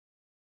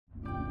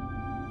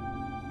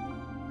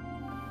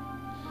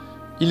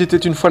Il était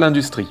une fois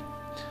l'industrie.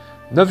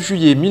 9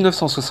 juillet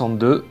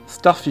 1962,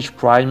 Starfish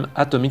Prime,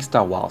 Atomic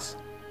Star Wars.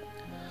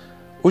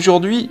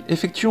 Aujourd'hui,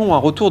 effectuons un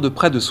retour de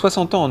près de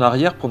 60 ans en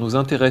arrière pour nous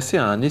intéresser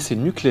à un essai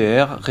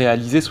nucléaire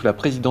réalisé sous la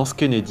présidence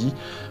Kennedy,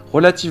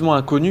 relativement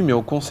inconnu mais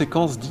aux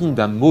conséquences dignes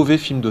d'un mauvais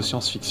film de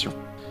science-fiction.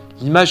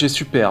 L'image est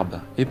superbe,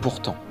 et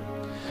pourtant.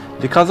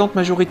 L'écrasante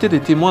majorité des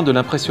témoins de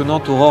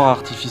l'impressionnante aurore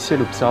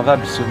artificielle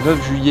observable ce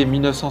 9 juillet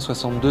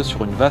 1962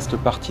 sur une vaste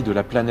partie de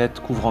la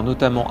planète couvrant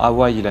notamment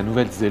Hawaï et la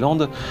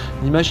Nouvelle-Zélande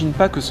n'imaginent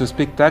pas que ce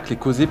spectacle est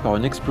causé par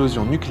une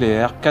explosion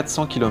nucléaire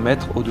 400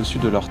 km au-dessus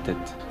de leur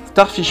tête.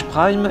 Starfish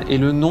Prime est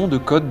le nom de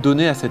code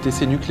donné à cet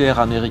essai nucléaire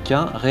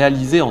américain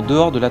réalisé en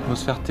dehors de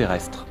l'atmosphère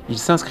terrestre. Il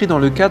s'inscrit dans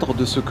le cadre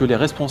de ce que les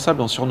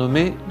responsables ont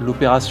surnommé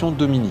l'opération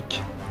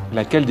Dominique,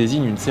 laquelle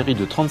désigne une série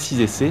de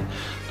 36 essais,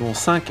 dont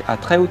 5 à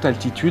très haute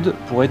altitude,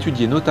 pour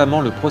étudier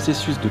notamment le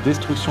processus de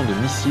destruction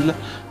de missiles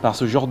par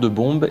ce genre de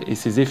bombe et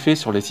ses effets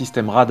sur les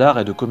systèmes radars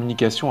et de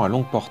communication à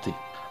longue portée.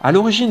 À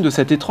l'origine de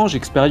cette étrange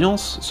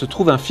expérience se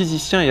trouve un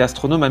physicien et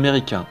astronome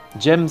américain,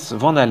 James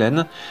Van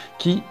Allen,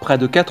 qui, près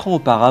de 4 ans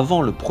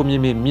auparavant, le 1er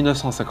mai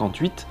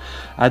 1958,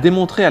 a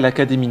démontré à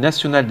l'Académie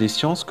nationale des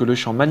sciences que le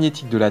champ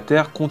magnétique de la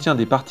Terre contient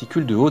des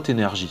particules de haute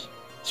énergie.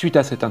 Suite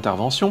à cette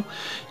intervention,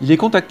 il est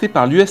contacté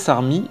par l'US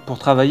Army pour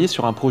travailler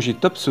sur un projet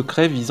top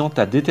secret visant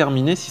à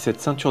déterminer si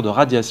cette ceinture de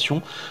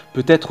radiation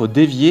peut être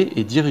déviée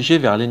et dirigée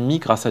vers l'ennemi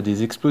grâce à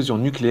des explosions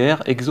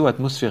nucléaires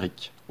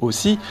exo-atmosphériques.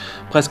 Aussi,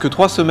 presque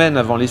 3 semaines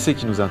avant l'essai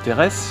qui nous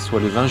intéresse, soit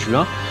le 20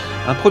 juin,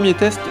 un premier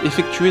test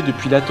effectué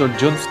depuis l'atoll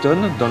Johnston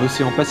dans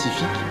l'océan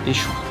Pacifique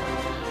échoue.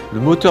 Le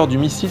moteur du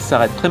missile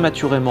s'arrête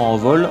prématurément en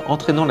vol,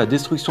 entraînant la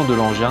destruction de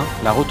l'engin,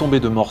 la retombée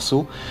de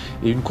morceaux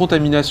et une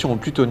contamination au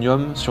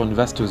plutonium sur une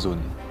vaste zone.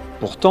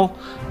 Pourtant,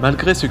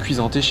 malgré ce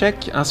cuisant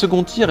échec, un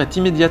second tir est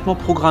immédiatement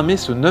programmé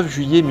ce 9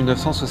 juillet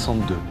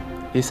 1962.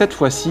 Et cette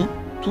fois-ci,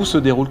 tout se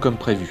déroule comme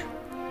prévu,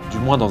 du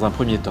moins dans un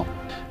premier temps.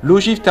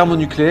 L'ogive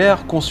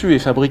thermonucléaire, conçue et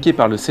fabriquée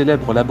par le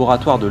célèbre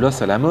laboratoire de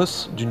Los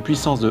Alamos, d'une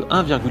puissance de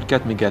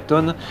 1,4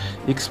 mégatonnes,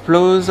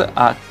 explose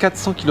à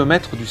 400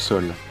 km du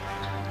sol.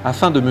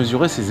 Afin de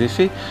mesurer ses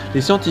effets, les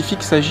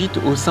scientifiques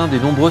s'agitent au sein des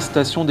nombreuses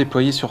stations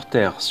déployées sur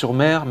Terre, sur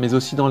mer, mais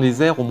aussi dans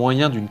les airs au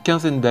moyen d'une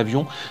quinzaine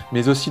d'avions,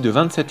 mais aussi de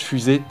 27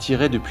 fusées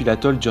tirées depuis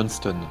l'atoll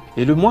Johnston.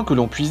 Et le moins que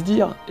l'on puisse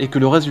dire est que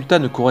le résultat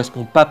ne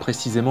correspond pas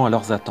précisément à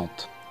leurs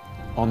attentes.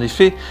 En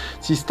effet,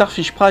 si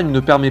Starfish Prime ne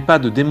permet pas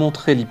de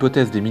démontrer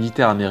l'hypothèse des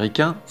militaires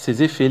américains,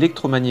 ses effets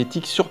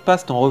électromagnétiques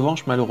surpassent en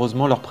revanche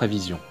malheureusement leurs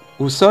prévisions.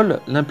 Au sol,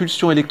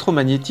 l'impulsion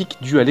électromagnétique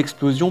due à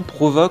l'explosion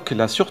provoque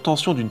la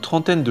surtension d'une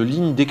trentaine de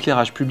lignes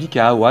d'éclairage public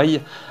à Hawaï,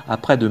 à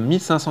près de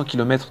 1500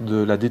 km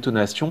de la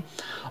détonation,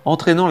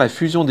 entraînant la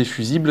fusion des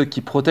fusibles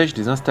qui protègent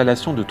des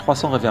installations de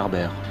 300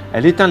 réverbères.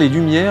 Elle éteint les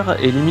lumières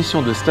et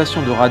l'émission de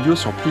stations de radio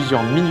sur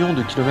plusieurs millions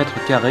de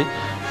kilomètres carrés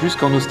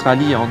jusqu'en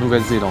Australie et en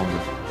Nouvelle-Zélande.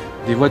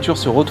 Des voitures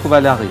se retrouvent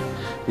à l'arrêt,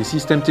 des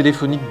systèmes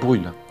téléphoniques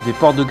brûlent, des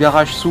portes de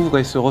garage s'ouvrent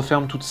et se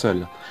referment toutes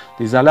seules.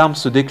 Des alarmes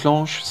se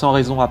déclenchent sans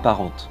raison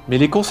apparente. Mais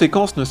les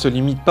conséquences ne se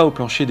limitent pas au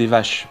plancher des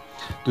vaches.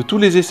 De tous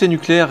les essais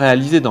nucléaires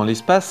réalisés dans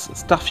l'espace,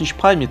 Starfish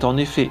Prime est en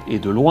effet, et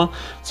de loin,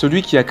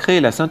 celui qui a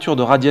créé la ceinture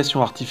de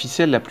radiation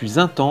artificielle la plus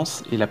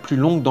intense et la plus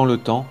longue dans le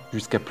temps,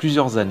 jusqu'à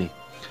plusieurs années.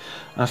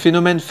 Un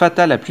phénomène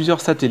fatal à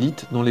plusieurs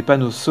satellites dont les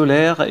panneaux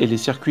solaires et les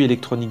circuits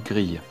électroniques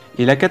grillent.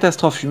 Et la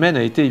catastrophe humaine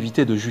a été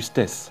évitée de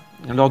justesse.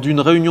 Lors d'une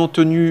réunion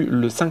tenue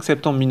le 5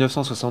 septembre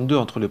 1962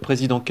 entre le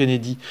président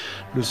Kennedy,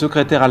 le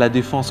secrétaire à la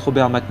défense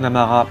Robert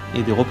McNamara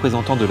et des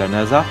représentants de la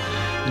NASA,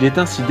 il est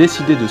ainsi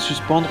décidé de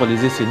suspendre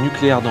les essais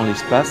nucléaires dans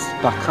l'espace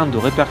par crainte de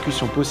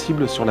répercussions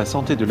possibles sur la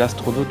santé de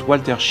l'astronaute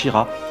Walter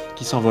Schirra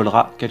qui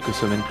s'envolera quelques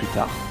semaines plus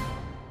tard.